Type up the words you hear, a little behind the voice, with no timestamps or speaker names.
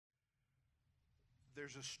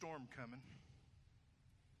There's a storm coming.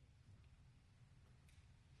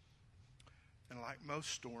 And like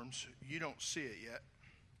most storms, you don't see it yet,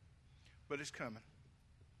 but it's coming.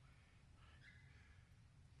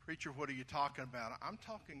 Preacher, what are you talking about? I'm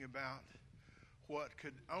talking about what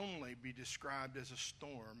could only be described as a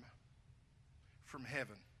storm from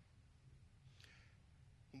heaven.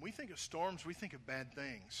 When we think of storms, we think of bad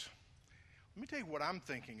things. Let me tell you what I'm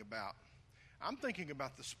thinking about. I'm thinking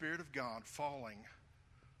about the Spirit of God falling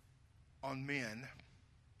on men.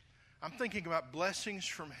 I'm thinking about blessings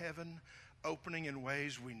from heaven opening in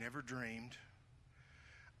ways we never dreamed.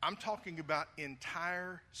 I'm talking about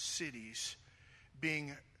entire cities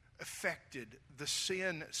being affected, the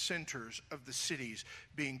sin centers of the cities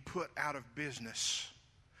being put out of business.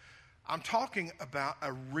 I'm talking about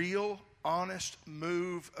a real, honest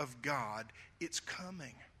move of God. It's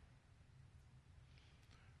coming.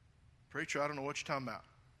 Preacher, I don't know what you're talking about.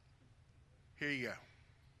 Here you go.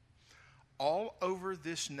 All over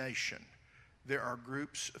this nation, there are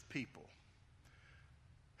groups of people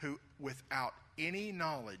who, without any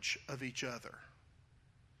knowledge of each other,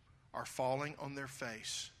 are falling on their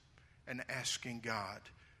face and asking God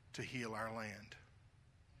to heal our land.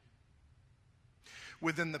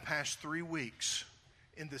 Within the past 3 weeks,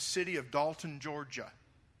 in the city of Dalton, Georgia,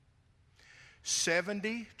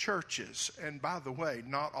 70 churches, and by the way,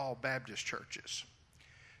 not all Baptist churches,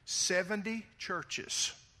 70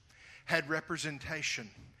 churches had representation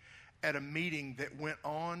at a meeting that went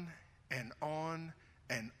on and on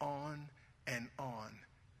and on and on.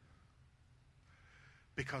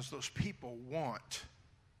 Because those people want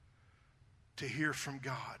to hear from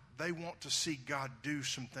God. They want to see God do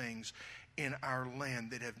some things in our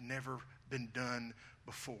land that have never been done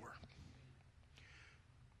before.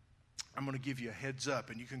 I'm going to give you a heads up,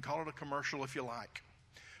 and you can call it a commercial if you like.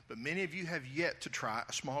 But many of you have yet to try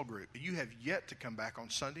a small group. You have yet to come back on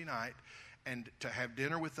Sunday night and to have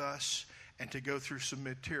dinner with us and to go through some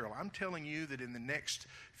material. I'm telling you that in the next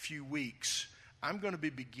few weeks, I'm going to be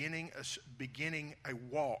beginning a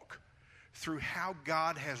walk through how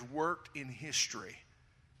God has worked in history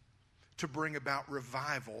to bring about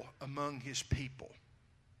revival among His people.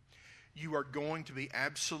 You are going to be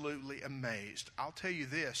absolutely amazed. I'll tell you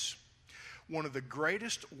this, one of the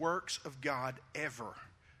greatest works of God ever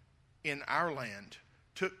in our land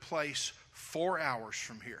took place 4 hours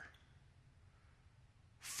from here.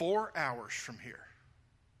 4 hours from here.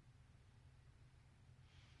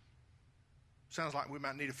 Sounds like we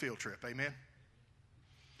might need a field trip, amen?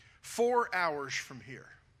 4 hours from here.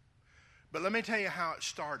 But let me tell you how it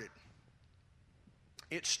started.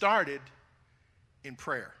 It started in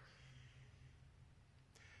prayer.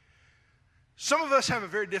 Some of us have a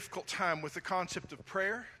very difficult time with the concept of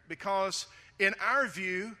prayer because in our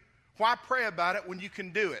view, why pray about it when you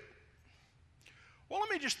can do it? Well,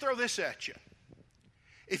 let me just throw this at you.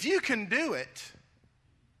 If you can do it,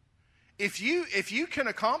 if you can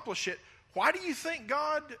accomplish it, why do you think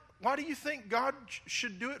God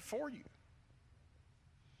should do it for you?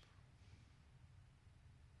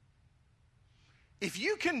 If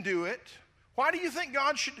you can do it, why do you think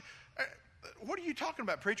God should? What are you talking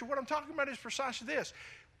about, preacher? What I'm talking about is precisely this.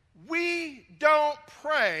 We don't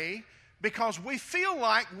pray because we feel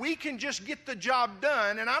like we can just get the job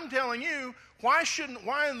done. And I'm telling you, why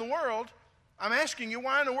in the world, I'm asking you,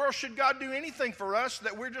 why in the world should God do anything for us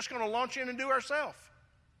that we're just going to launch in and do ourselves?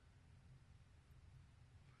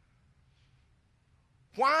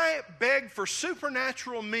 Why beg for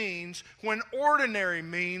supernatural means when ordinary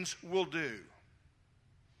means will do?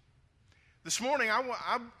 This morning,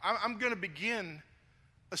 I'm going to begin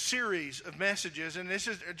a series of messages, and this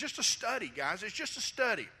is just a study, guys. It's just a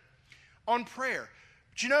study on prayer.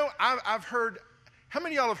 But you know, I've heard, how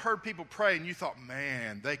many of y'all have heard people pray and you thought,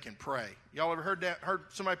 man, they can pray? Y'all ever heard that? Heard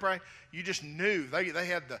somebody pray? You just knew they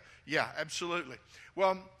had yeah, absolutely.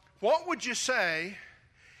 Well, what would you say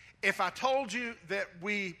if I told you that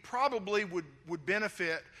we probably would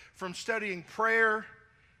benefit from studying prayer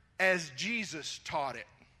as Jesus taught it?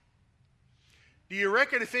 Do you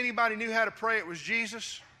reckon if anybody knew how to pray, it was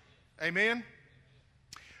Jesus? Amen?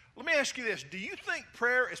 Let me ask you this. Do you think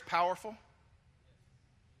prayer is powerful?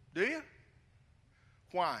 Do you?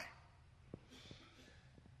 Why?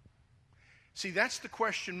 See, that's the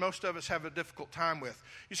question most of us have a difficult time with.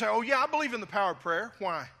 You say, oh yeah, I believe in the power of prayer.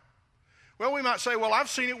 Why? Well, we might say, well, I've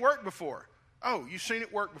seen it work before. Oh, you've seen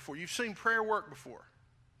it work before. You've seen prayer work before.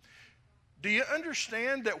 Do you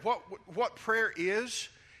understand that what prayer is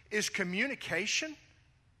communication?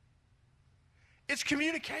 It's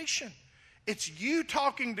communication. It's you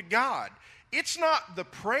talking to God. It's not the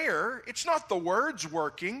prayer. It's not the words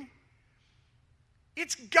working.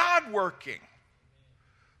 It's God working.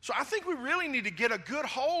 So I think we really need to get a good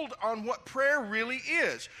hold on what prayer really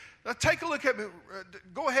is. Now take a look at,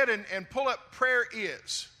 go ahead and pull up prayer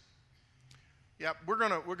is. Yep, we're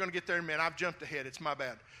gonna get there in a minute. I've jumped ahead. It's my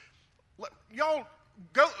bad. Y'all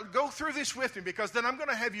go through this with me, because then I'm going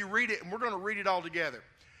to have you read it, and we're going to read it all together.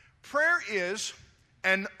 Prayer is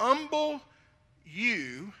an humble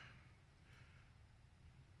you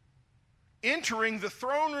entering the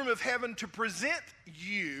throne room of heaven to present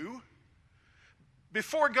you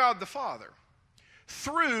before God the Father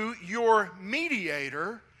through your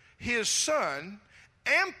mediator, His Son,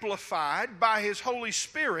 amplified by His Holy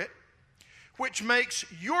Spirit, which makes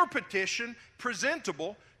your petition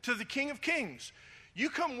presentable to the King of Kings. You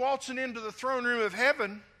come waltzing into the throne room of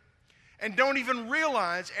heaven and don't even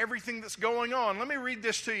realize everything that's going on. Let me read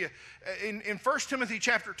this to you. In 1 Timothy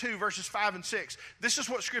chapter 2, verses 5 and 6, this is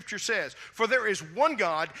what Scripture says. For there is one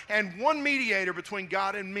God and one mediator between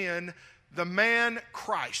God and men, the man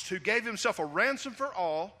Christ, who gave himself a ransom for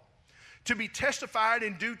all, to be testified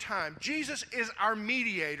in due time. Jesus is our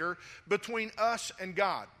mediator between us and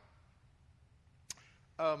God.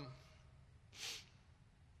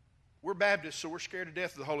 We're Baptists, so we're scared to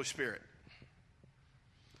death of the Holy Spirit.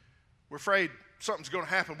 We're afraid something's going to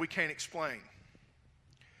happen we can't explain.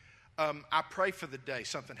 I pray for the day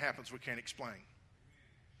something happens we can't explain.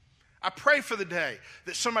 I pray for the day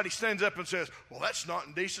that somebody stands up and says, well, that's not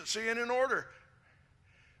in decency and in order.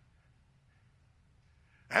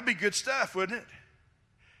 That'd be good stuff, wouldn't it?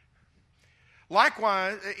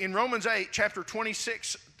 Likewise, in Romans 8, chapter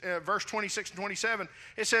 26, verse 26 and 27,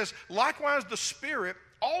 it says, likewise the Spirit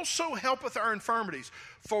also helpeth our infirmities,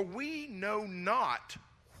 for we know not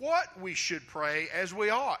what we should pray as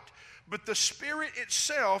we ought. But the Spirit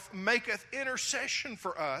itself maketh intercession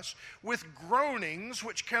for us with groanings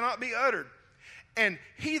which cannot be uttered. And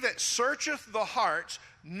he that searcheth the hearts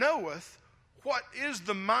knoweth what is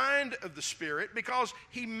the mind of the Spirit, because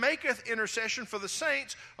he maketh intercession for the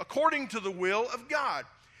saints according to the will of God.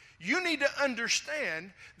 You need to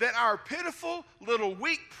understand that our pitiful little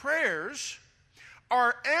weak prayers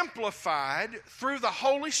are amplified through the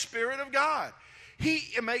Holy Spirit of God. He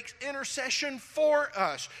makes intercession for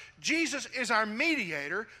us. Jesus is our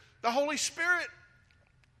mediator. The Holy Spirit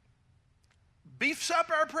beefs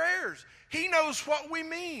up our prayers. He knows what we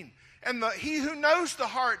mean. And he who knows the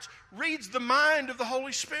hearts reads the mind of the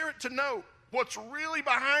Holy Spirit to know what's really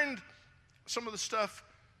behind some of the stuff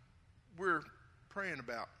we're praying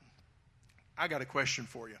about. I got a question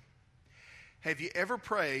for you. Have you ever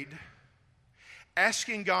prayed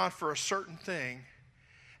asking God for a certain thing,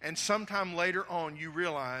 and sometime later on you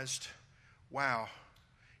realized, wow,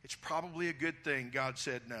 it's probably a good thing God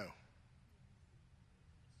said no?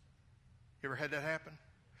 You ever had that happen?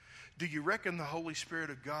 Do you reckon the Holy Spirit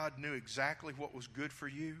of God knew exactly what was good for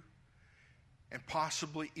you and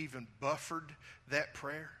possibly even buffered that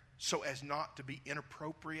prayer so as not to be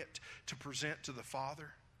inappropriate to present to the Father?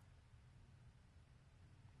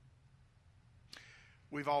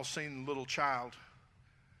 We've all seen the little child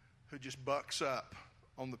who just bucks up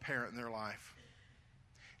on the parent in their life.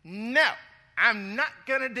 No, I'm not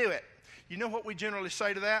going to do it. You know what we generally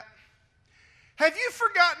say to that? Have you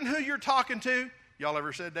forgotten who you're talking to? Y'all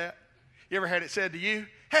ever said that? You ever had it said to you?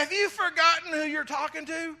 Have you forgotten who you're talking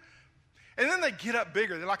to? And then they get up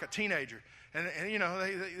bigger. They're like a teenager. And you know,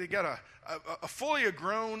 they got a fully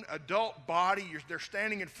grown adult body. They're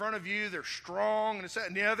standing in front of you. They're strong and this, that,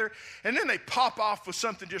 and the other. And then they pop off with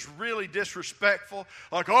something just really disrespectful,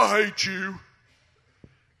 like, I hate you.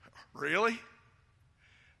 Really?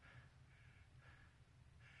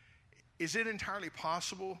 Is it entirely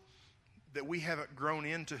possible that we haven't grown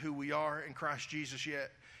into who we are in Christ Jesus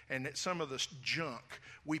yet, and that some of this junk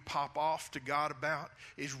we pop off to God about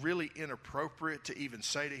is really inappropriate to even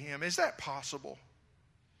say to Him? Is that possible?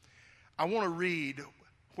 I want to read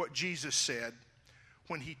what Jesus said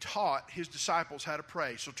when He taught His disciples how to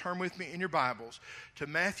pray. So turn with me in your Bibles to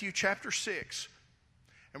Matthew chapter 6,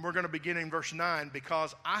 and we're going to begin in verse 9,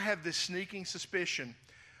 because I have this sneaking suspicion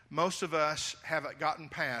most of us haven't gotten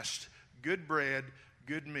past good bread,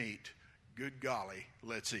 good meat, good golly,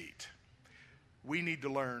 let's eat. We need to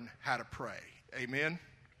learn how to pray. Amen?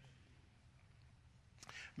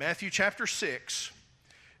 Matthew chapter 6,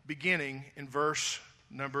 beginning in verse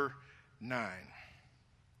number 9.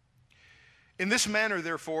 In this manner,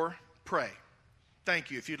 therefore, pray. Thank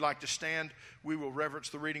you. If you'd like to stand, we will reverence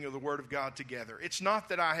the reading of the Word of God together. It's not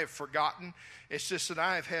that I have forgotten. It's just that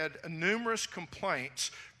I have had numerous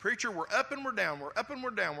complaints. Preacher, we're up and we're down. We're up and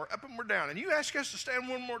we're down. We're up and we're down. And you ask us to stand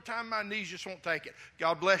one more time, my knees just won't take it.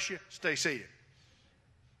 God bless you. Stay seated.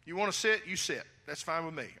 You want to sit? You sit. That's fine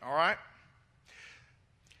with me. All right?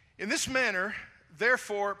 In this manner,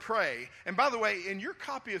 therefore pray. And by the way, in your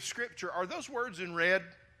copy of Scripture, are those words in red?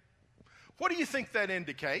 What do you think that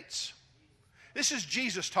indicates? This is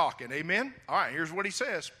Jesus talking, amen? All right, here's what he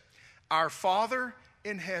says. Our Father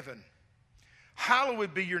in heaven,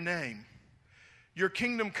 hallowed be your name. Your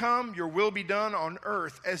kingdom come, your will be done on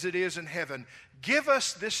earth as it is in heaven. Give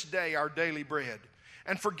us this day our daily bread,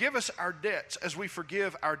 and forgive us our debts as we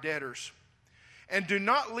forgive our debtors. And do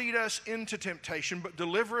not lead us into temptation, but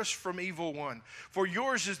deliver us from evil one. For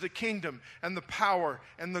yours is the kingdom and the power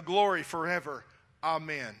and the glory forever.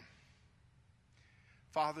 Amen.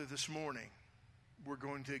 Father, this morning, we're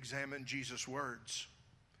going to examine Jesus' words.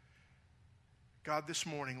 God, this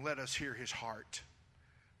morning, let us hear his heart.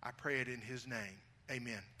 I pray it in his name.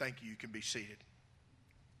 Amen. Thank you. You can be seated.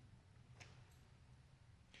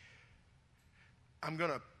 I'm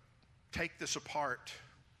going to take this apart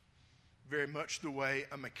very much the way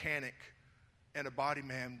a mechanic and a body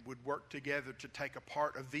man would work together to take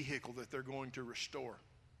apart a vehicle that they're going to restore.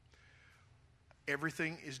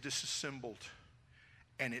 Everything is disassembled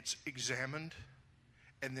and it's examined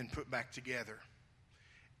and then put back together.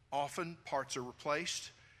 Often parts are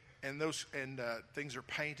replaced and things are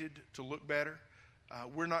painted to look better.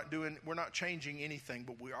 We're not changing anything,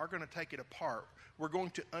 but we are going to take it apart. We're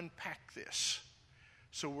going to unpack this.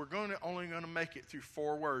 So we're only going to make it through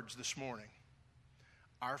 4 words this morning.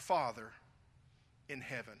 Our Father in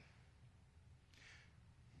heaven.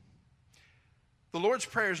 The Lord's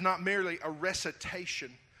Prayer is not merely a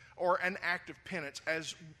recitation or an act of penance,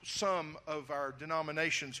 as some of our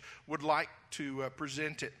denominations would like to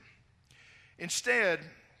present it. Instead,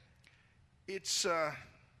 it's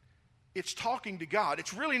talking to God.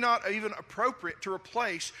 It's really not even appropriate to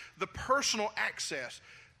replace the personal access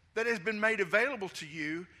that has been made available to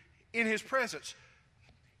you in his presence.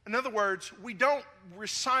 In other words, we don't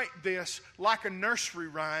recite this like a nursery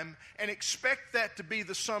rhyme and expect that to be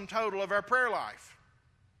the sum total of our prayer life.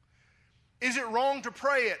 Is it wrong to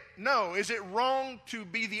pray it? No. Is it wrong to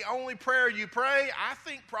be the only prayer you pray? I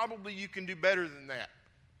think probably you can do better than that.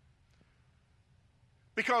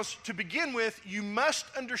 Because to begin with, you must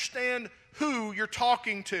understand who you're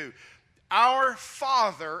talking to. Our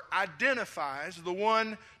Father identifies the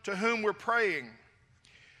one to whom we're praying.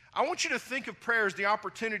 I want you to think of prayer as the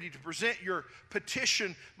opportunity to present your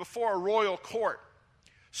petition before a royal court.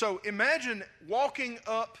 So imagine walking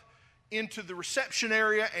up into the reception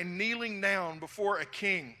area and kneeling down before a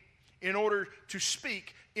king in order to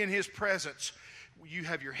speak in his presence. You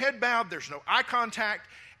have your head bowed, there's no eye contact,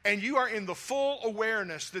 and you are in the full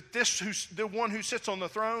awareness that the one who sits on the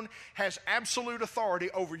throne has absolute authority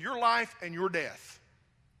over your life and your death.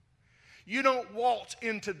 You don't waltz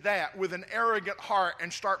into that with an arrogant heart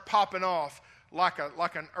and start popping off like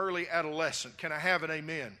an early adolescent. Can I have an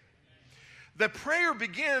amen? The prayer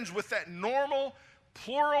begins with that normal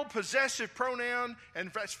plural possessive pronoun, and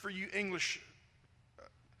that's for you English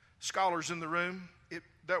scholars in the room.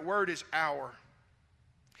 That word is our.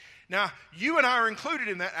 Now, you and I are included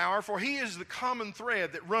in that hour, for he is the common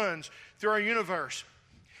thread that runs through our universe.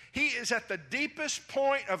 He is at the deepest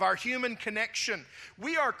point of our human connection.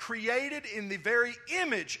 We are created in the very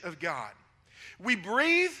image of God. We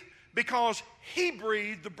breathe because he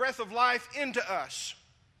breathed the breath of life into us.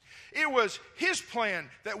 It was his plan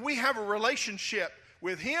that we have a relationship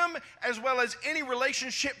with him as well as any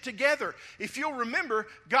relationship together. If you'll remember,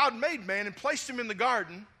 God made man and placed him in the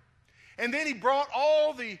garden, and then he brought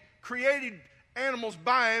all the created animals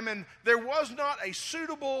by him, and there was not a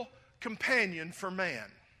suitable companion for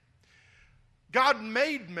man. God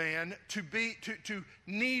made man to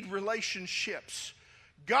need relationships.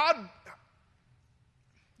 God,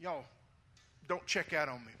 y'all, don't check out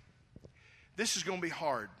on me. This is going to be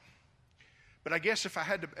hard. But I guess if I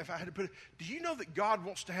had to put it, do you know that God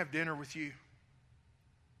wants to have dinner with you?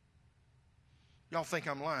 Y'all think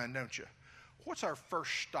I'm lying, don't you? What's our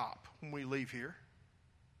first stop when we leave here?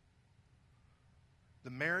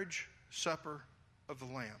 The marriage supper of the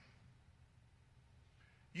Lamb.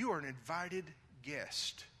 You are an invited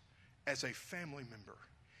guest as a family member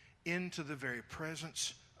into the very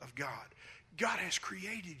presence of God. God has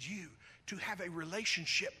created you to have a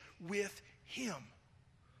relationship with him.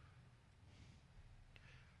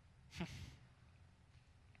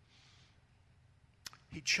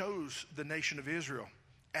 He chose the nation of Israel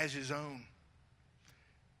as his own.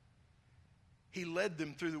 He led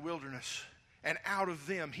them through the wilderness, and out of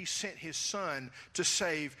them he sent his son to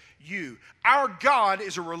save you. Our God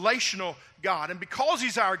is a relational God, and because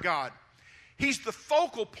he's our God, he's the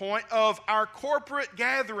focal point of our corporate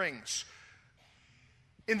gatherings.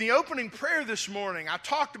 In the opening prayer this morning, I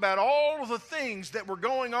talked about all of the things that were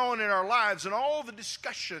going on in our lives and all the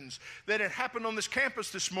discussions that had happened on this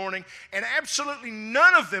campus this morning, and absolutely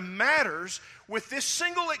none of them matters with this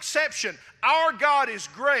single exception. Our God is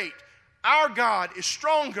great. Our God is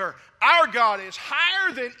stronger. Our God is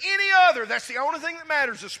higher than any other. That's the only thing that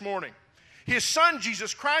matters this morning. His Son,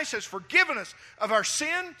 Jesus Christ, has forgiven us of our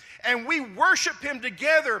sin, and we worship Him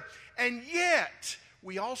together, and yet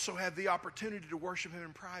we also have the opportunity to worship Him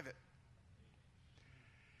in private.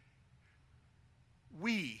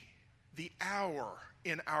 We, the hour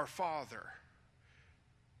in our Father,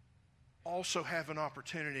 also have an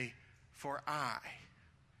opportunity for I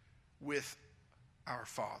with our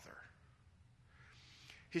Father.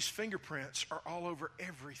 His fingerprints are all over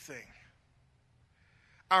everything.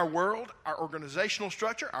 Our world, our organizational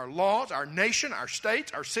structure, our laws, our nation, our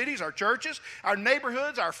states, our cities, our churches, our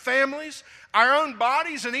neighborhoods, our families, our own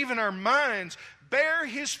bodies, and even our minds bear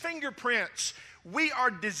His fingerprints. We are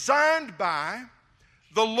designed by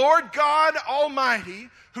the Lord God Almighty,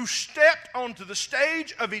 who stepped onto the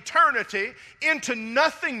stage of eternity into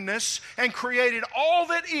nothingness and created all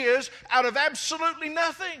that is out of absolutely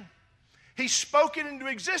nothing. He spoke it into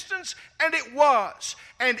existence, and it was.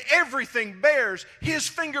 And everything bears His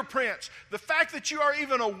fingerprints. The fact that you are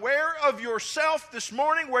even aware of yourself this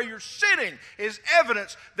morning where you're sitting is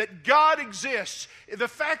evidence that God exists. The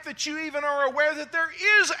fact that you even are aware that there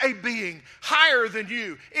is a being higher than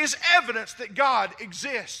you is evidence that God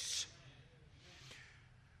exists.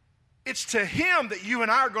 It's to Him that you and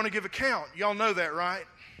I are going to give account. Y'all know that, right?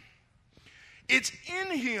 It's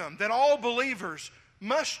in Him that all believers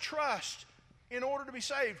must trust in order to be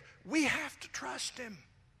saved. We have to trust Him.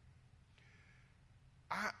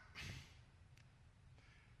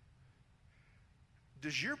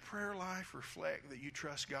 Does your prayer life reflect that you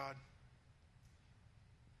trust God?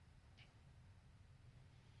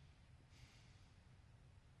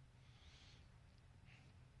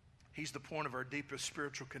 He's the point of our deepest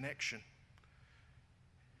spiritual connection.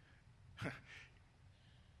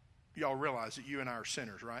 Y'all realize that you and I are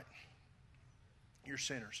sinners, right? You're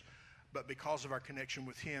sinners. But because of our connection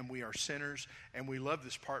with Him, we are sinners. And we love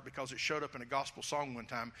this part because it showed up in a gospel song one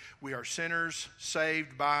time. We are sinners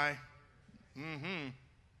saved by...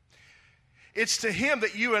 It's to Him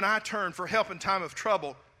that you and I turn for help in time of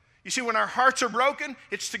trouble. You see, when our hearts are broken,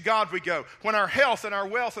 it's to God we go. When our health and our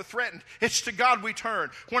wealth are threatened, it's to God we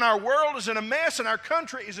turn. When our world is in a mess and our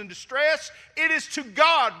country is in distress, it is to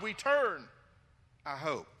God we turn. I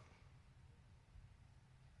hope.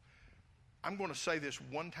 I'm going to say this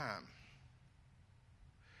one time.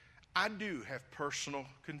 I do have personal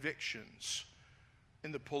convictions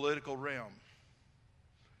in the political realm.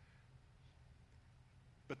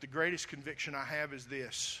 But the greatest conviction I have is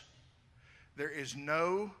this. There is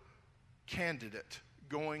no candidate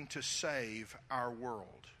going to save our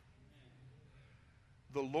world.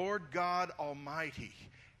 The Lord God Almighty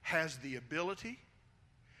has the ability,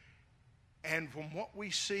 and from what we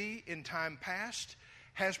see in time past,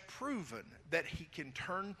 has proven that He can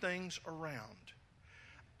turn things around.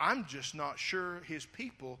 I'm just not sure His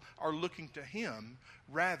people are looking to Him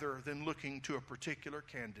rather than looking to a particular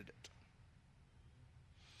candidate.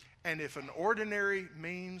 And if an ordinary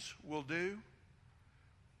means will do,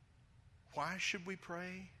 why should we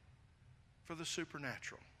pray for the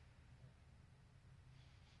supernatural?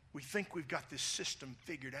 We think we've got this system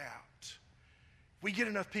figured out. We get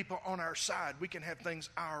enough people on our side, we can have things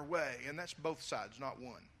our way. And that's both sides, not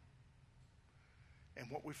one. And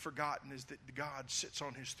what we've forgotten is that God sits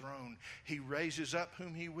on His throne. He raises up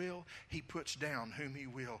whom He will. He puts down whom He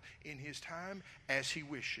will in His time as He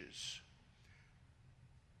wishes.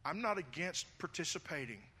 I'm not against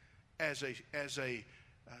participating as a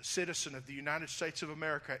citizen of the United States of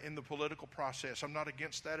America in the political process. I'm not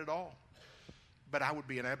against that at all. But I would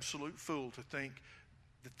be an absolute fool to think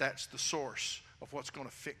that that's the source of what's going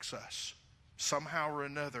to fix us. Somehow or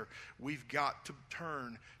another, we've got to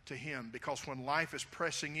turn to Him, because when life is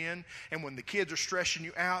pressing in and when the kids are stressing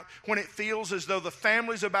you out, when it feels as though the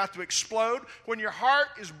family's about to explode, when your heart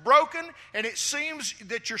is broken and it seems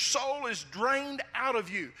that your soul is drained out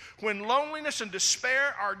of you, when loneliness and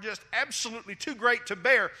despair are just absolutely too great to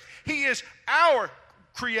bear, He is our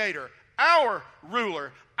Creator, our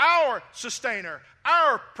ruler, our sustainer,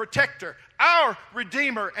 our protector, our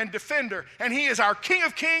Redeemer and defender. And He is our King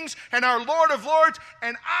of Kings and our Lord of Lords.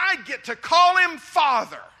 And I get to call Him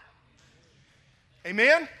Father.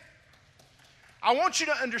 Amen? I want you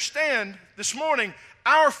to understand this morning,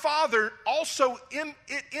 our Father also it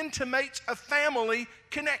intimates a family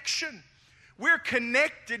connection. We're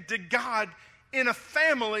connected to God in a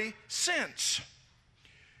family sense.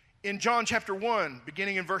 In John chapter 1,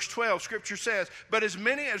 beginning in verse 12, Scripture says, "But as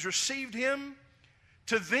many as received him,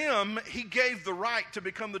 to them he gave the right to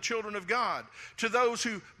become the children of God, to those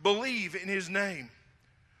who believe in his name,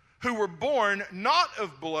 who were born not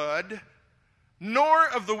of blood, nor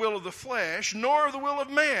of the will of the flesh, nor of the will of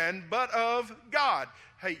man, but of God."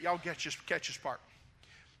 Hey, y'all catch this part.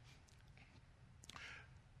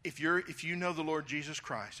 If you know the Lord Jesus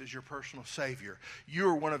Christ as your personal Savior,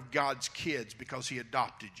 you're one of God's kids because he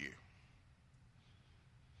adopted you.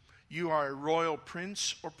 You are a royal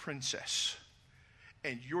prince or princess,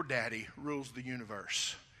 and your daddy rules the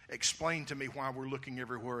universe. Explain to me why we're looking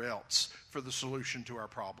everywhere else for the solution to our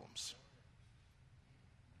problems.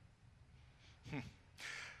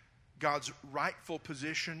 God's rightful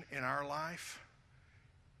position in our life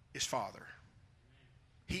is Father.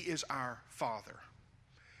 He is our Father.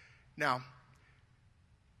 Now,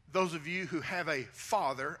 those of you who have a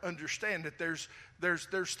father understand that there's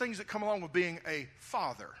things that come along with being a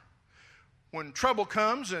father. When trouble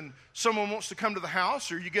comes and someone wants to come to the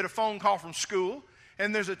house, or you get a phone call from school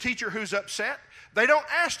and there's a teacher who's upset, they don't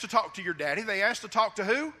ask to talk to your daddy. They ask to talk to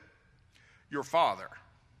who? Your father.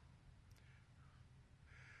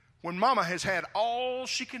 When mama has had all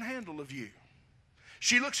she can handle of you,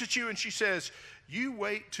 she looks at you and she says, "You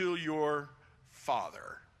wait till your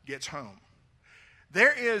father gets home."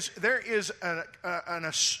 There is an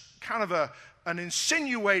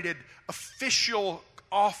insinuated official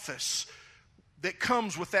office that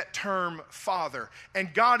comes with that term father,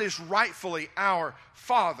 and God is rightfully our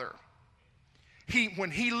Father.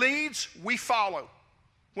 When he leads, we follow.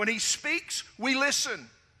 When he speaks, we listen.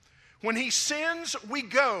 When he sends, we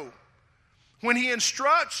go. When he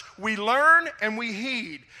instructs, we learn and we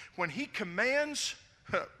heed. When he commands,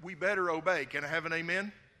 we better obey. Can I have an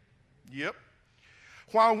amen? Yep.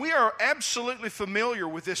 While we are absolutely familiar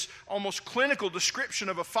with this almost clinical description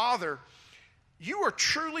of a father, you are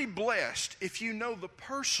truly blessed if you know the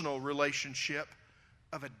personal relationship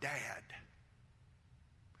of a dad.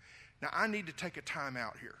 Now, I need to take a time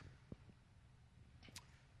out here.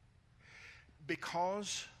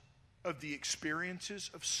 Because of the experiences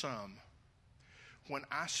of some, when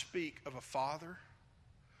I speak of a father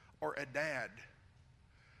or a dad,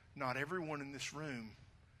 not everyone in this room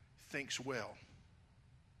thinks well.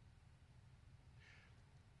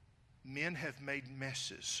 Men have made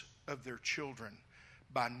messes of their children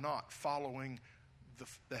by not following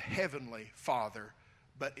the heavenly Father,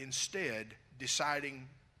 but instead deciding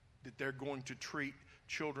that they're going to treat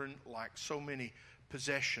children like so many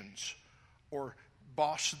possessions, or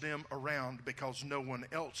boss them around because no one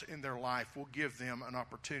else in their life will give them an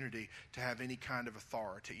opportunity to have any kind of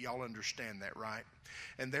authority. Y'all understand that, right?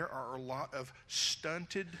 And there are a lot of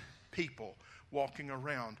stunted people walking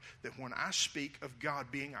around that when I speak of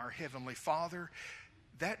God being our Heavenly Father,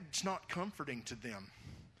 that's not comforting to them,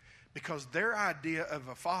 because their idea of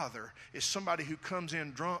a father is somebody who comes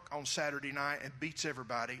in drunk on Saturday night and beats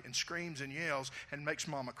everybody and screams and yells and makes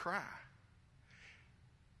mama cry,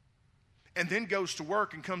 and then goes to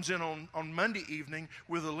work and comes in on Monday evening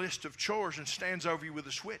with a list of chores and stands over you with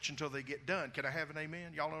a switch until they get done. Can I have an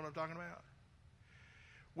amen? Y'all know what I'm talking about?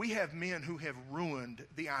 We have men who have ruined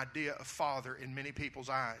the idea of father in many people's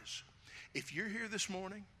eyes. If you're here this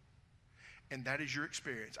morning and that is your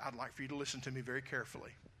experience, I'd like for you to listen to me very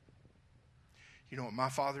carefully. You know what my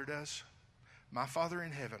Father does? My Father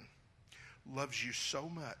in heaven loves you so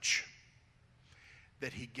much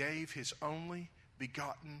that he gave his only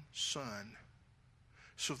begotten Son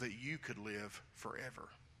so that you could live forever.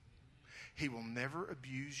 He will never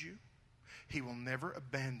abuse you. He will never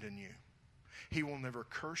abandon you. He will never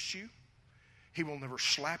curse you. He will never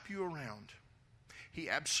slap you around. He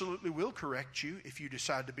absolutely will correct you if you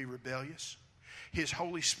decide to be rebellious. His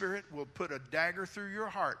Holy Spirit will put a dagger through your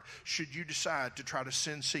heart should you decide to try to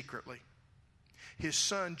sin secretly. His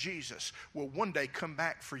Son, Jesus, will one day come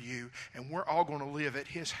back for you, and we're all going to live at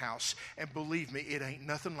his house. And believe me, it ain't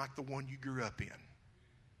nothing like the one you grew up in.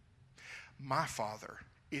 My Father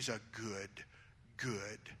is a good,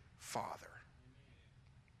 good Father.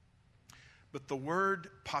 But the word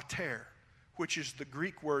pater, which is the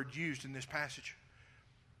Greek word used in this passage,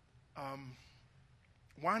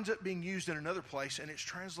 winds up being used in another place, and it's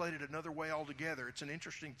translated another way altogether. It's an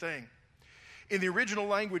interesting thing. In the original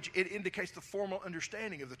language, it indicates the formal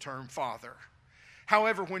understanding of the term father.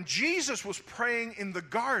 However, when Jesus was praying in the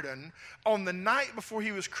garden on the night before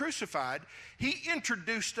he was crucified, he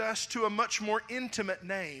introduced us to a much more intimate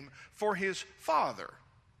name for his Father.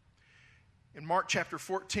 In Mark chapter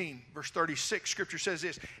 14, verse 36, Scripture says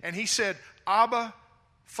this, and he said, Abba,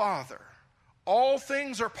 Father, all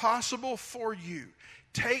things are possible for you.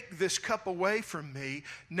 take this cup away from me.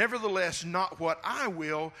 Nevertheless, not what I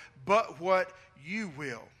will, but what you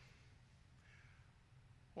will.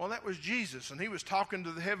 Well, that was Jesus, and he was talking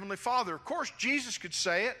to the Heavenly Father. Of course, Jesus could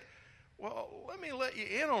say it. Well, let me let you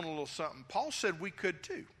in on a little something. Paul said we could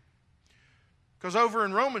too. Because over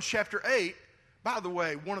in Romans chapter 8, by the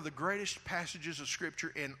way, one of the greatest passages of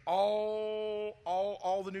Scripture in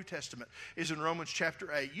all the New Testament is in Romans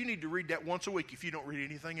chapter 8. You need to read that once a week if you don't read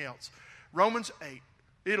anything else. Romans 8.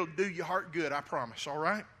 It'll do your heart good, I promise, all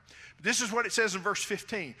right? This is what it says in verse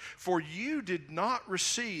 15. For you did not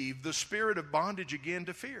receive the spirit of bondage again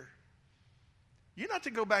to fear. You're not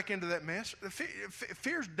to go back into that mess.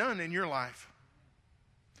 Fear's done in your life.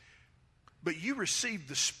 But you received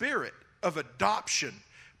the spirit of adoption,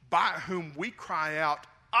 by whom we cry out,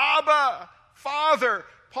 Abba, Father.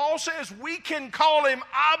 Paul says we can call him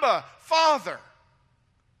Abba, Father.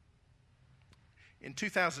 In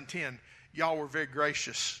 2010, y'all were very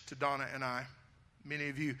gracious to Donna and I. Many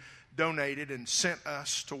of you donated and sent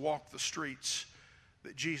us to walk the streets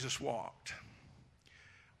that Jesus walked.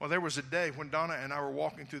 Well, there was a day when Donna and I were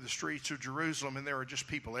walking through the streets of Jerusalem, and there were just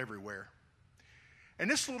people everywhere. And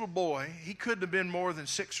this little boy, he couldn't have been more than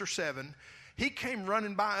 6 or 7. He came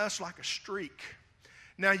running by us like a streak.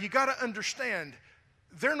 Now, you got to understand,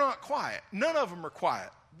 they're not quiet. None of them are quiet.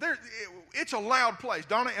 It's a loud place.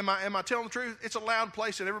 Donna, am I telling the truth? It's a loud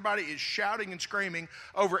place, and everybody is shouting and screaming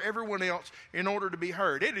over everyone else in order to be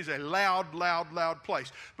heard. It is a loud, loud, loud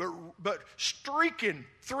place. But streaking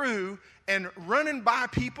through and running by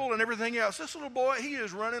people and everything else, this little boy, he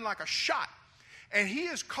is running like a shot. And he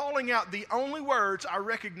is calling out the only words I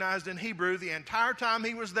recognized in Hebrew the entire time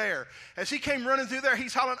he was there. As he came running through there,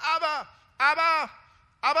 he's hollering, Abba, Abba,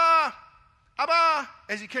 Abba, Abba.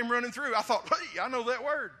 As he came running through, I thought, hey, I know that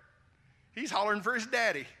word. He's hollering for his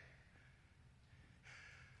daddy.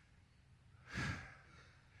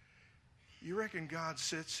 You reckon God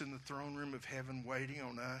sits in the throne room of heaven waiting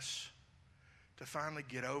on us to finally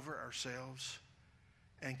get over ourselves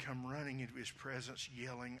and come running into his presence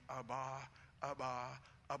yelling, Abba, Abba,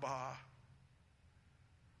 Abba.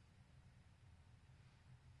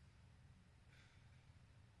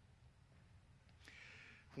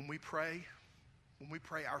 When we pray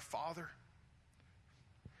our Father,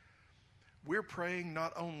 we're praying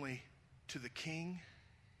not only to the King,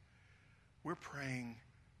 we're praying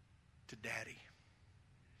to Daddy.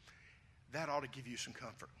 That ought to give you some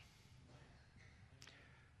comfort.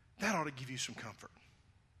 That ought to give you some comfort.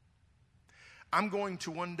 I'm going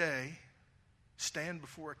to one day stand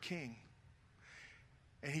before a king,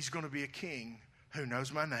 and he's going to be a king who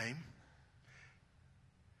knows my name,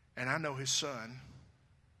 and I know his son,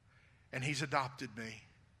 and he's adopted me.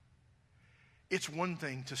 It's one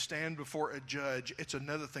thing to stand before a judge. It's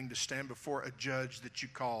another thing to stand before a judge that you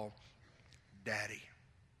call Daddy.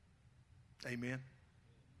 Amen.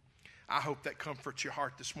 I hope that comforts your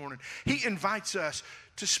heart this morning. He invites us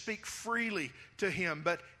to speak freely to him,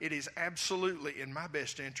 but it is absolutely in my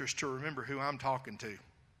best interest to remember who I'm talking to.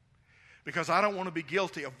 Because I don't want to be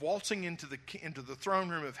guilty of waltzing into the throne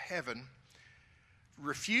room of heaven,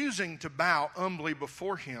 refusing to bow humbly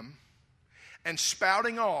before him, and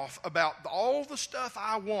spouting off about all the stuff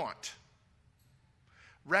I want,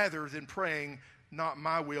 rather than praying, not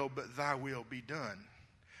my will, but thy will be done.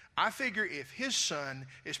 I figure if his son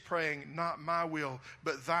is praying, not my will,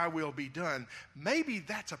 but thy will be done, maybe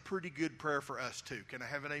that's a pretty good prayer for us too. Can I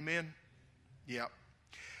have an amen? Yep.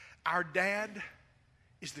 Our dad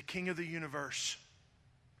is the king of the universe,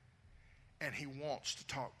 and he wants to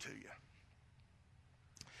talk to you.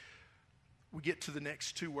 We get to the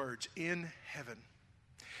next 2 words, in heaven.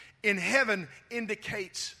 In heaven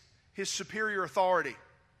indicates his superior authority.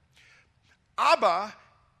 Abba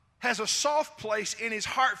has a soft place in his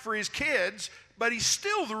heart for his kids, but he's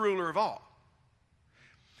still the ruler of all.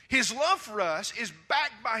 His love for us is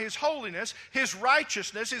backed by his holiness, his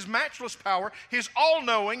righteousness, his matchless power, his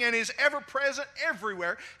all-knowing, and his ever-present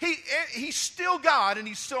everywhere. He's still God, and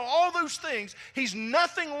he's still all those things. He's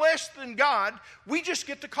nothing less than God. We just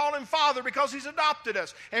get to call him Father because he's adopted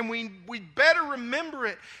us, and we better remember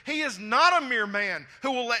it. He is not a mere man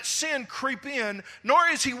who will let sin creep in, nor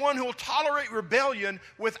is he one who will tolerate rebellion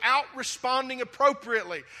without responding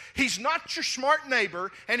appropriately. He's not your smart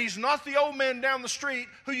neighbor, and he's not the old man down the street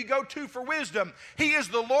who you go to for wisdom. He is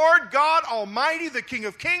the Lord God Almighty, the King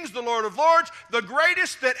of Kings, the Lord of Lords, the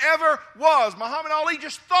greatest that ever was. Muhammad Ali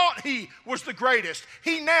just thought he was the greatest.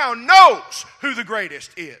 He now knows who the greatest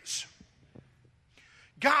is.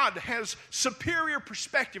 God has superior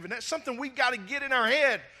perspective, and that's something we've got to get in our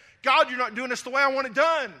head. God, you're not doing this the way I want it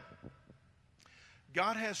done.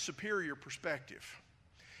 God has superior perspective.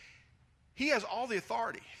 He has all the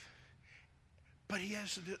authority, but he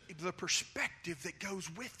has the perspective that goes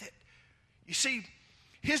with it. You see,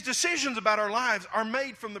 his decisions about our lives are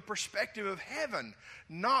made from the perspective of heaven,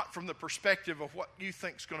 not from the perspective of what you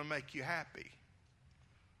think is going to make you happy.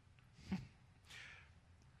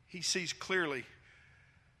 He sees clearly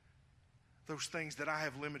those things that I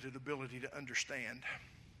have limited ability to understand.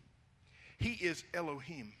 He is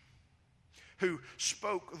Elohim, who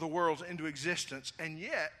spoke the worlds into existence and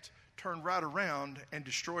yet turned right around and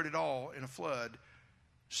destroyed it all in a flood,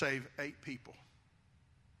 save 8 people.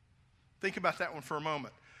 Think about that one for a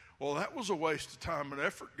moment. Well, that was a waste of time and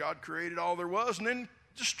effort. God created all there was and then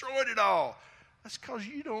destroyed it all. That's because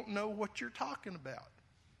you don't know what you're talking about.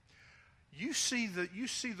 You see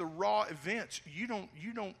the raw events.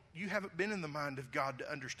 You haven't been in the mind of God to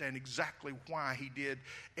understand exactly why he did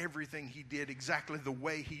everything he did, exactly the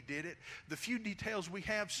way he did it. The few details we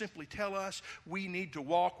have simply tell us we need to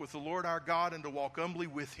walk with the Lord our God and to walk humbly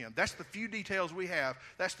with him. That's the few details we have.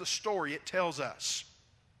 That's the story it tells us.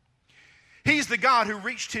 He's the God who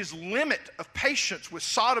reached his limit of patience with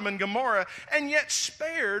Sodom and Gomorrah and yet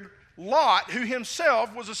spared Lot, who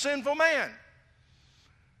himself was a sinful man.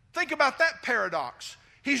 Think about that paradox.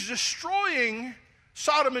 He's destroying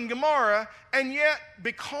Sodom and Gomorrah, and yet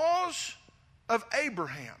because of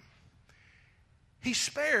Abraham, he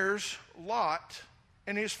spares Lot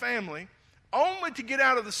and his family, only to get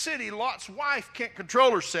out of the city. Lot's wife can't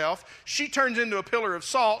control herself. She turns into a pillar of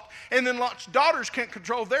salt, and then Lot's daughters can't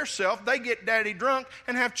control themselves. They get daddy drunk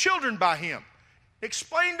and have children by him.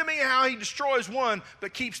 Explain to me how he destroys one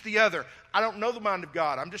but keeps the other. I don't know the mind of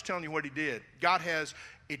God. I'm just telling you what he did. God has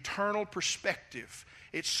eternal perspective.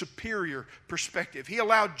 It's superior perspective. He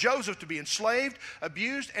allowed Joseph to be enslaved,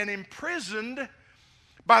 abused, and imprisoned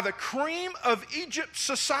by the cream of Egypt's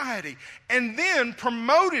society, and then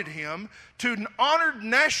promoted him to an honored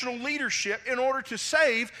national leadership in order to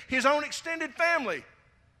save his own extended family.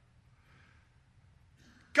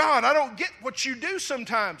 God, I don't get what you do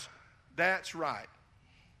sometimes. That's right.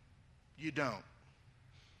 You don't.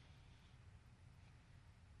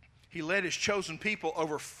 He led his chosen people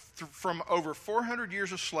from over 400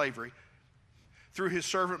 years of slavery through his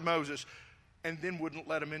servant Moses, and then wouldn't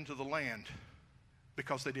let them into the land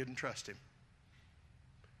because they didn't trust him.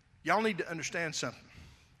 Y'all need to understand something.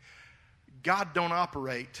 God don't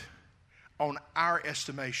operate on our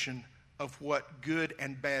estimation of what good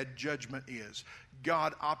and bad judgment is.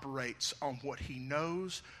 God operates on what he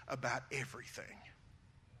knows about everything.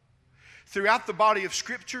 Throughout the body of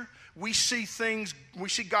Scripture, we see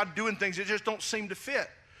God doing things that just don't seem to fit.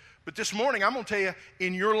 But this morning, I'm going to tell you,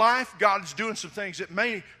 in your life, God's doing some things that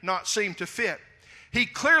may not seem to fit. He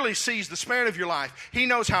clearly sees the span of your life. He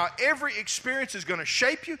knows how every experience is going to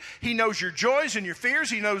shape you. He knows your joys and your fears.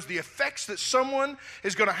 He knows the effects that someone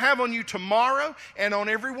is going to have on you tomorrow and on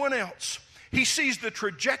everyone else. He sees the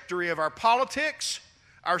trajectory of our politics,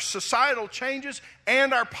 our societal changes,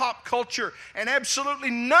 and our pop culture. And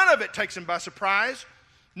absolutely none of it takes him by surprise,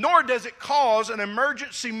 nor does it cause an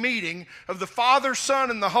emergency meeting of the Father, Son,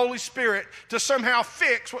 and the Holy Spirit to somehow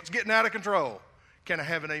fix what's getting out of control. Can I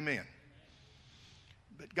have an amen?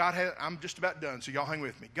 But God has, I'm just about done, so y'all hang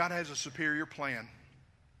with me. God has a superior plan.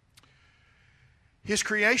 His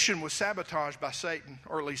creation was sabotaged by Satan,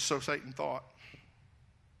 or at least so Satan thought.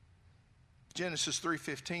 Genesis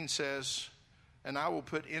 3:15 says, "And I will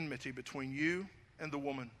put enmity between you and the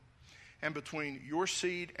woman, and between your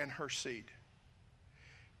seed and her seed.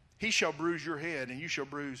 He shall bruise your head, and you shall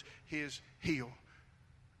bruise his heel."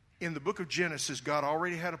 In the book of Genesis, God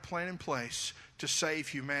already had a plan in place to save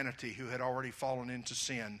humanity who had already fallen into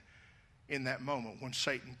sin in that moment when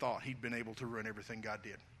Satan thought he'd been able to ruin everything God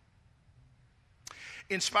did.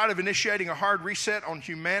 In spite of initiating a hard reset on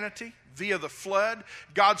humanity via the flood,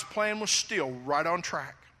 God's plan was still right on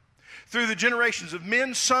track. Through the generations of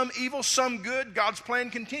men, some evil, some good, God's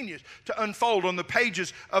plan continues to unfold on the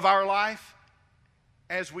pages of our life,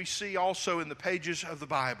 as we see also in the pages of the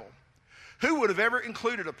Bible. Who would have ever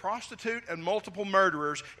included a prostitute and multiple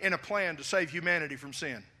murderers in a plan to save humanity from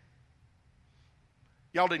sin?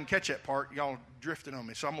 Y'all didn't catch that part. Y'all drifted on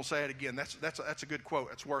me, so I'm going to say it again. That's a good quote.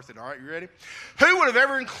 That's worth it. All right, you ready? Who would have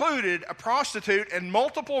ever included a prostitute and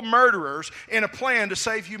multiple murderers in a plan to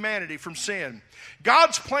save humanity from sin?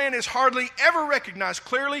 God's plan is hardly ever recognized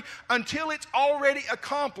clearly until it's already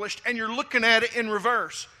accomplished and you're looking at it in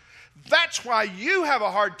reverse. That's why you have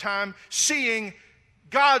a hard time seeing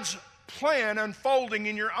God's plan unfolding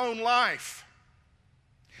in your own life.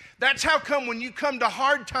 That's how come when you come to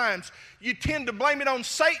hard times, you tend to blame it on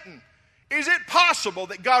Satan. Is it possible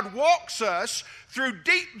that God walks us through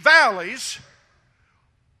deep valleys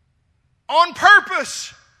on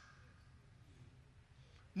purpose?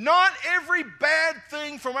 Not every bad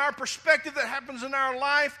thing from our perspective that happens in our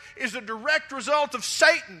life is a direct result of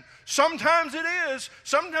Satan. Sometimes it is.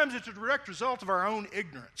 Sometimes it's a direct result of our own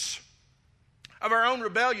ignorance, of our own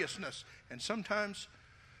rebelliousness. And sometimes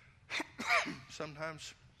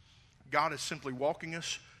God is simply walking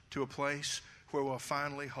us to a place where we'll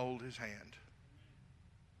finally hold His hand.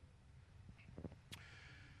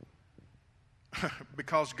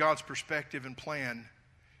 Because God's perspective and plan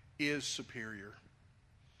is superior,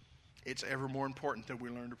 it's ever more important that we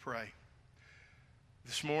learn to pray.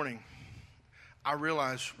 This morning, I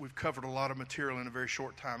realize we've covered a lot of material in a very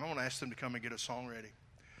short time. I want to ask them to come and get a song ready.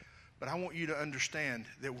 But I want you to understand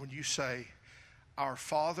that when you say, "Our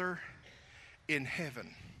Father in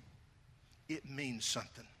heaven," it means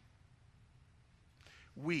something.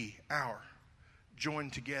 We, join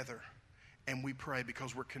together and we pray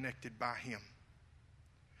because we're connected by Him.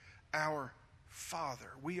 Our Father,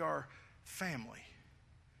 we are family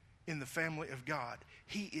in the family of God.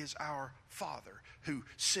 He is our Father who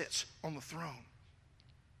sits on the throne.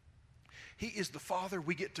 He is the Father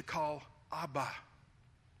we get to call Abba.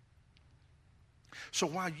 So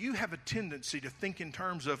while you have a tendency to think in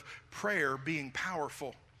terms of prayer being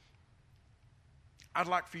powerful, I'd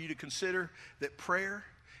like for you to consider that prayer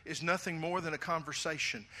is nothing more than a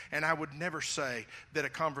conversation. And I would never say that a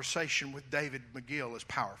conversation with David McGill is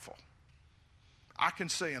powerful. I can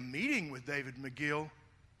say a meeting with David McGill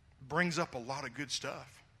brings up a lot of good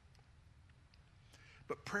stuff.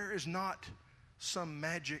 But prayer is not some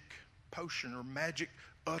magic potion or magic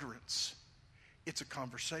utterance. It's a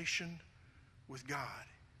conversation with God.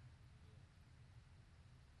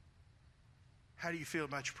 How do you feel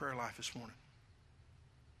about your prayer life this morning?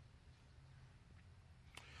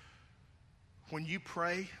 When you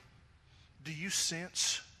pray, do you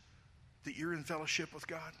sense that you're in fellowship with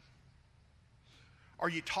God? Are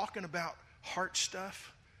you talking about heart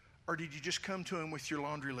stuff? Or did you just come to Him with your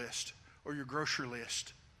laundry list or your grocery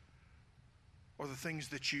list or the things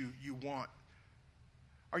that you want?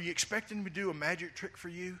 Are you expecting Him to do a magic trick for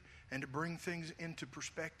you and to bring things into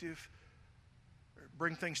perspective, or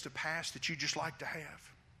bring things to pass that you just like to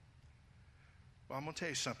have? Well, I'm going to tell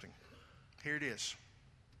you something. Here it is.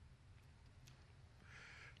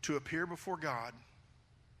 To appear before God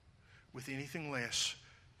with anything less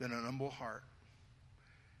than an humble heart,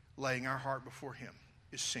 laying our heart before Him,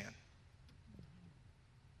 is sin.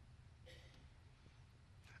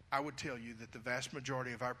 I would tell you that the vast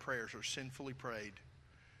majority of our prayers are sinfully prayed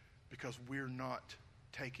because we're not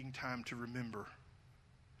taking time to remember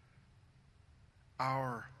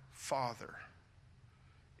our Father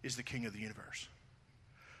is the King of the universe,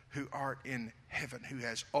 who art in heaven, who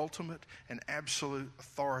has ultimate and absolute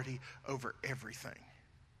authority over everything.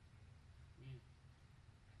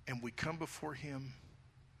 And we come before Him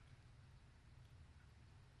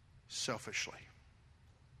selfishly.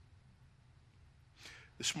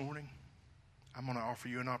 This morning, I'm going to offer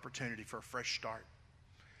you an opportunity for a fresh start.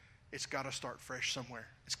 It's got to start fresh somewhere.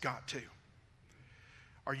 It's got to.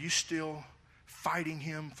 Are you still fighting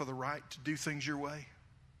Him for the right to do things your way?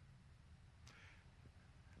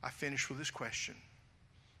 I finish with this question.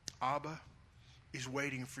 Abba is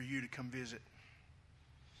waiting for you to come visit.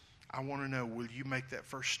 I want to know, will you make that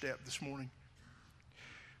first step this morning?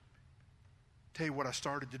 Tell you what I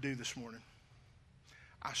started to do this morning.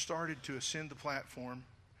 I started to ascend the platform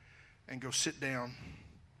and go sit down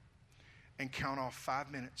and count off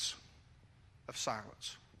 5 minutes of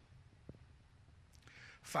silence.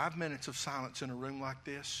 5 minutes of silence in a room like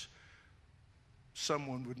this,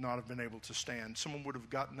 someone would not have been able to stand. Someone would have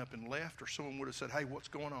gotten up and left, or someone would have said, "Hey, what's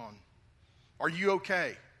going on? Are you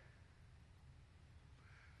okay?"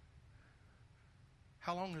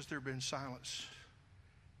 How long has there been silence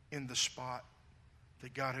in the spot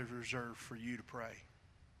that God has reserved for you to pray?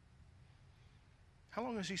 How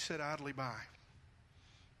long has He sat idly by,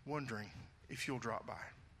 wondering if you'll drop by?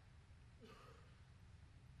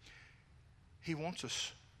 He wants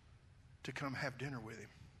us to come have dinner with Him.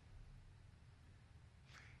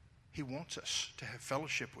 He wants us to have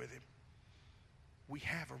fellowship with Him. We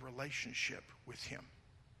have a relationship with Him.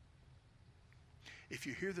 If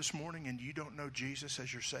you're here this morning and you don't know Jesus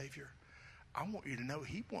as your Savior, I want you to know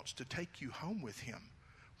He wants to take you home with Him.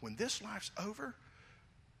 When this life's over,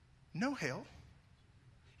 no hell.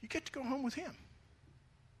 You get to go home with Him.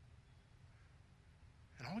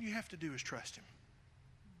 And all you have to do is trust Him.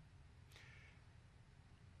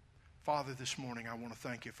 Father, this morning I want to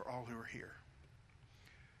thank You for all who are here.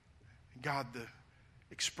 God, the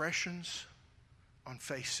expressions on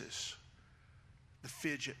faces, the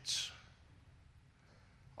fidgets,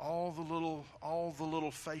 all the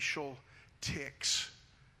little facial tics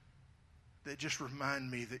that just remind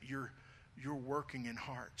me that you're working in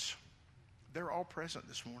hearts. They're all present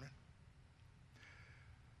this morning.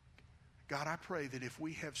 God, I pray that if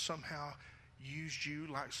we have somehow used you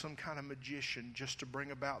like some kind of magician just to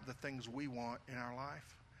bring about the things we want in our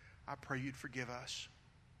life, I pray you'd forgive us.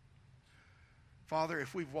 Father,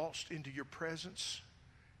 if we've waltzed into your presence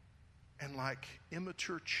and like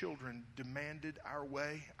immature children demanded our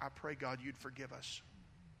way, I pray, God, you'd forgive us.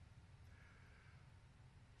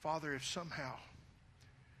 Father, if somehow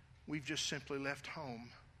we've just simply left home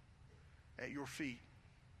at your feet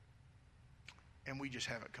and we just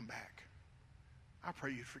haven't come back, I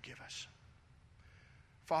pray you'd forgive us.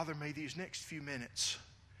 Father, may these next few minutes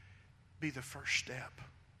be the first step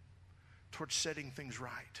towards setting things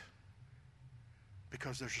right,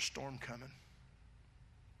 because there's a storm coming.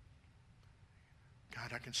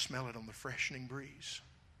 God, I can smell it on the freshening breeze.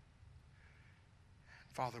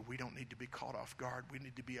 Father, we don't need to be caught off guard. We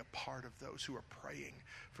need to be a part of those who are praying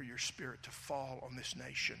for your Spirit to fall on this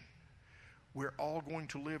nation. We're all going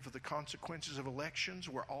to live with the consequences of elections.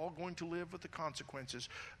 We're all going to live with the consequences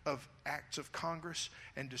of acts of Congress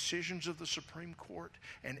and decisions of the Supreme Court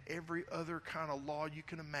and every other kind of law you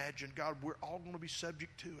can imagine. God, we're all going to be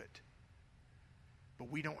subject to it. But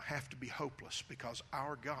we don't have to be hopeless, because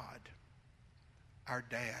our God, our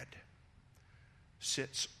Dad,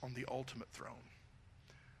 sits on the ultimate throne.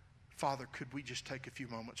 Father, could we just take a few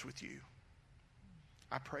moments with you?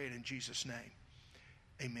 I pray it in Jesus' name.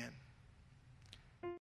 Amen.